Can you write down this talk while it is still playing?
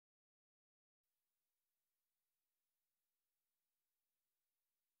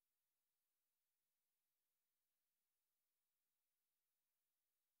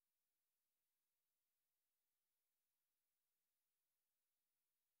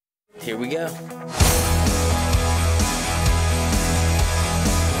Here we go.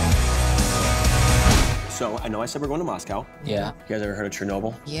 So, I know I said we're going to Moscow. Yeah. You guys ever heard of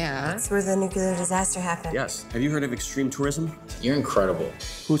Chernobyl? Yeah. That's where the nuclear disaster happened. Yes. Have you heard of extreme tourism? You're incredible.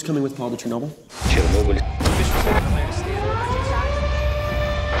 Who's coming with Paul to Chernobyl? Chernobyl.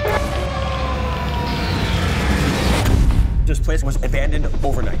 This place was abandoned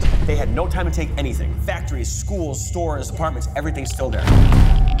overnight. They had no time to take anything. Factories, schools, stores, apartments, everything's still there.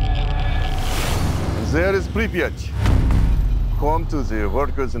 There is Pripyat, home to the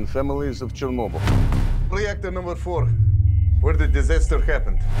workers and families of Chernobyl. Reactor number 4, where the disaster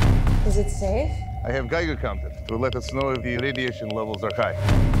happened. Is it safe? I have Geiger counter to let us know if the radiation levels are high.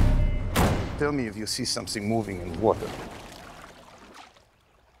 Tell me if you see something moving in water.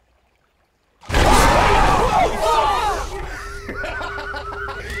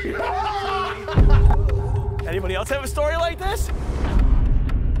 Anybody else have a story like this?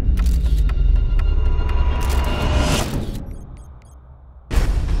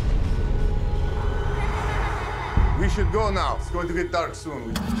 We should go now. It's going to get dark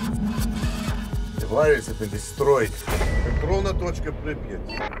soon. The wires have been destroyed. Контрольная точка Pripyat.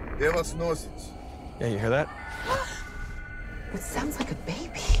 Где вас носит? Yeah, you hear that? It sounds like a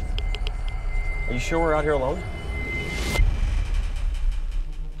baby. Are you sure we're out here alone?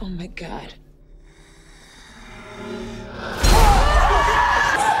 Oh my God.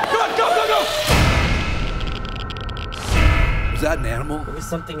 Go! Was that an animal? It was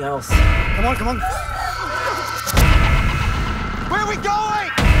something else. Come on. Where are we going?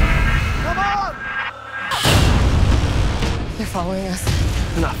 Come on! They're following us.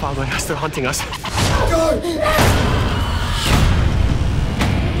 They're not following us, they're hunting us. They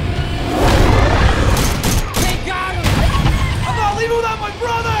got him! I'm not leaving without my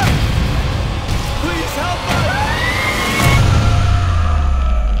brother!